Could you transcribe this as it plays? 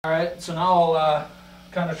Alright, so now I'll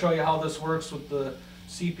kind of show you how this works with the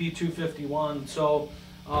CP251. So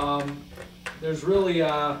there's really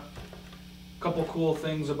a couple cool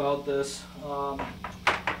things about this and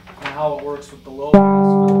how it works with the low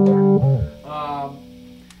pass filter.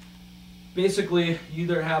 Basically, you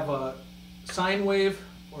either have a sine wave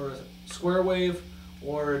or a square wave,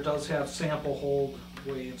 or it does have sample hold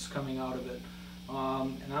waves coming out of it.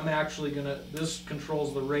 And I'm actually gonna, this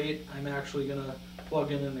controls the rate. I'm actually gonna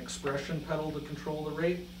plug in an expression pedal to control the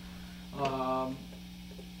rate. And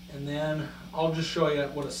then I'll just show you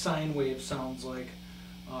what a sine wave sounds like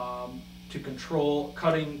to control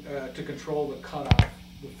to control the cutoff,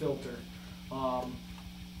 the filter.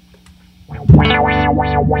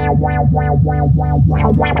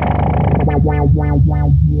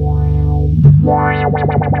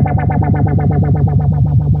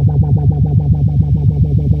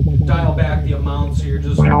 Dial back the amount so you're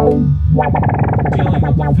just dealing with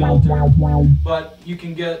the filter, but you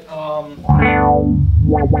can get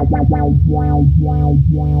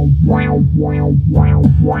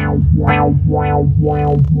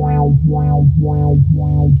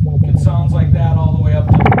it sounds like that all the way up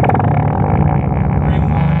to ring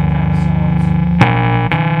line kind of sounds.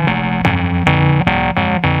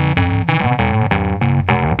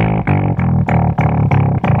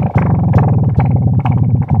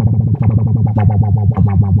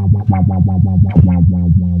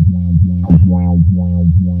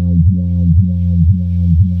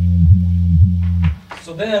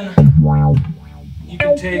 So then you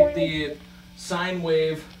can take the sine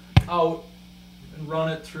wave out and run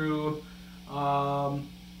it through,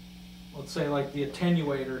 let's say like the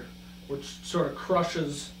attenuator, which sort of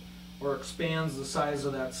crushes or expands the size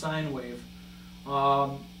of that sine wave.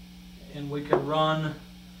 And we can run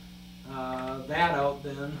that out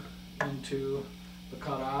then into the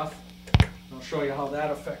cutoff. I'll show you how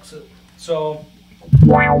that affects it. So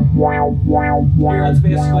here it's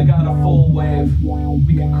basically got a full wave.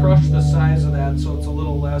 We can crush the size of that so it's a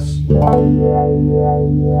little less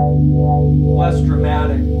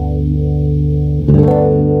dramatic.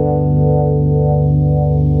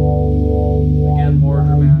 Again, more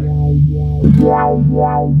dramatic.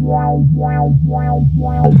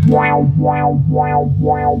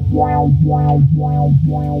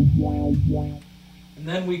 And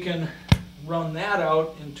then we can run that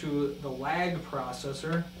out into the lag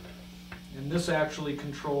processor, and this actually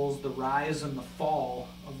controls the rise and the fall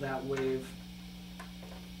of that wave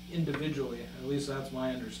individually. At least that's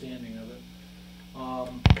my understanding of it.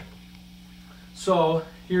 So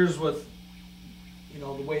here's with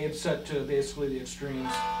the wave set to basically the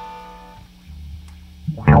extremes.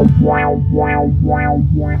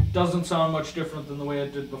 Doesn't sound much different than the way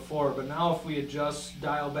it did before, but now if we adjust,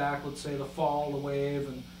 dial back, let's say the fall of the wave,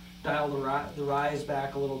 and dial the rise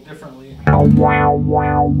back a little differently.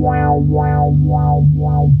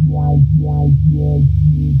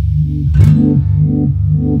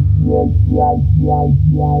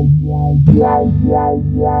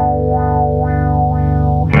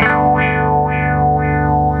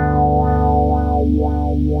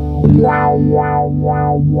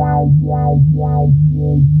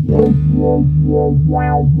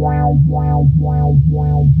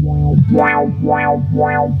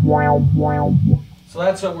 So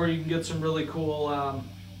that's where you can get some really cool,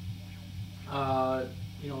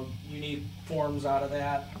 unique forms out of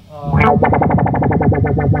that.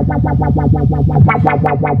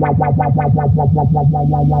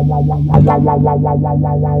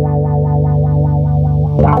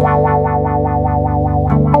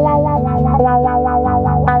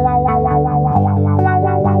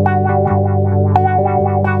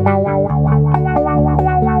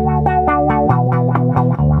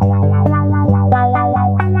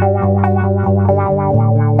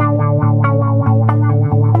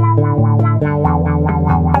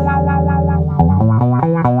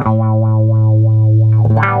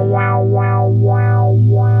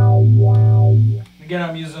 Again,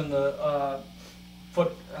 I'm using the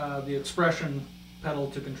expression pedal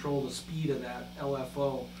to control the speed of that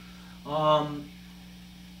LFO.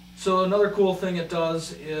 So another cool thing it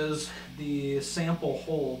does is the sample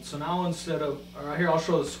hold. So now instead of, here I'll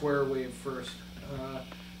show the square wave first.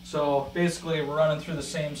 So basically we're running through the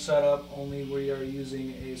same setup, only we are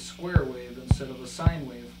using a square wave instead of a sine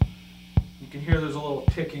wave. You can hear there's a little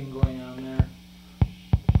ticking going on there.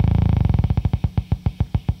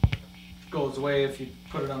 Goes away if you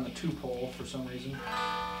put it on the 2-pole for some reason.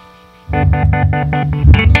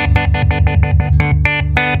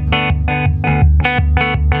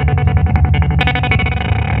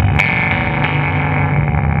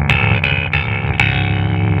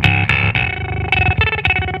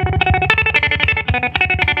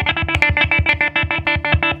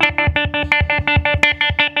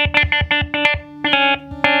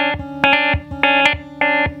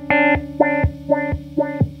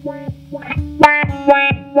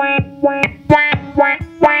 So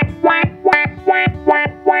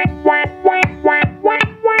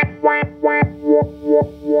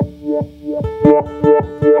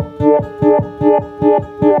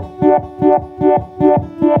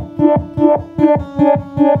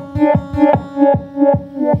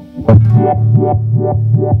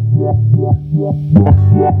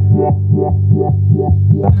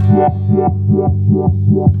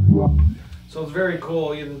it's very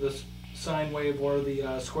cool, either the sine wave or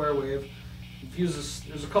the square wave. It uses,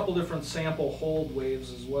 there's a couple different sample hold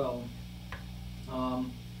waves as well.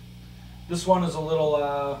 This one is a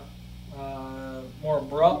little more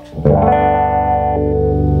abrupt.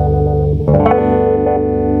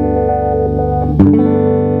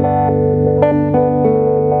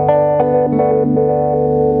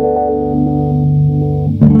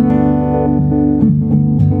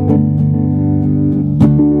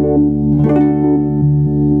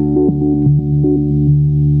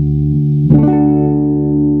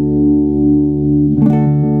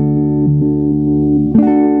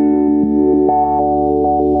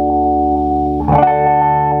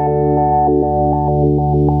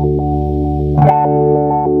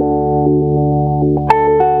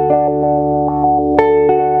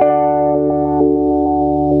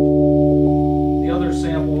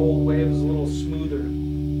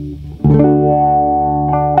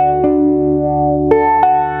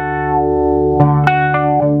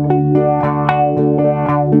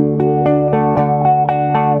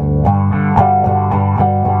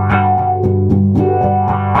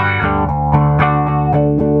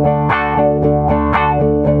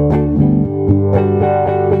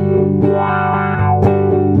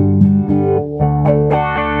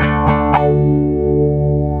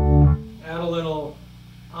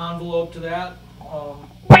 Envelope to that.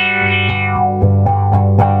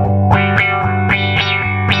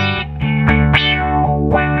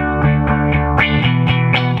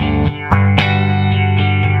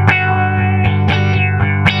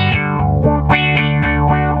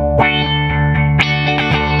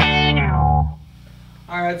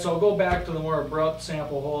 Alright, so I'll go back to the more abrupt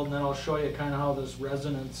sample hold, and then I'll show you kind of how this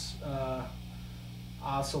resonance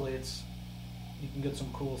oscillates. You can get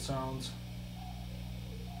some cool sounds.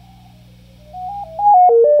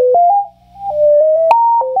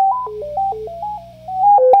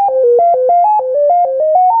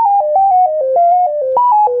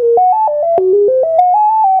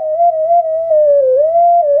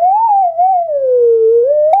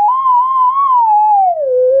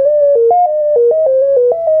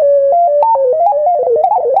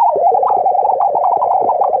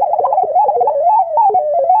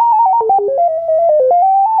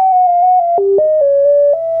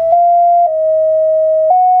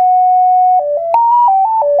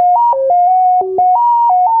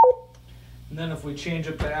 Then if we change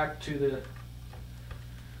it back to the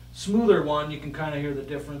smoother one, you can kind of hear the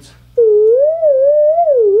difference.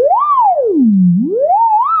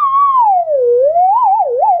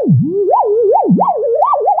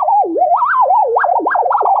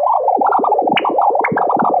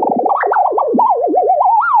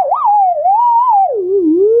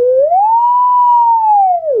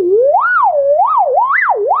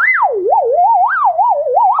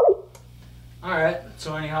 Alright,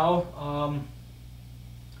 so anyhow,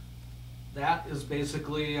 that is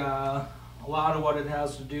basically a lot of what it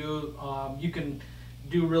has to do. You can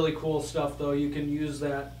do really cool stuff though. You can use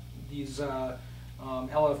these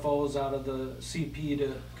LFOs out of the CP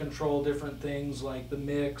to control different things like the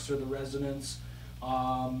mix or the resonance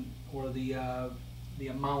or the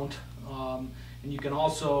amount. And you can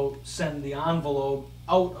also send the envelope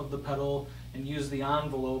out of the pedal and use the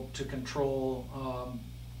envelope to control,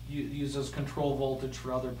 use as control voltage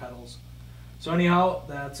for other pedals. So anyhow,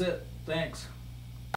 that's it. Thanks.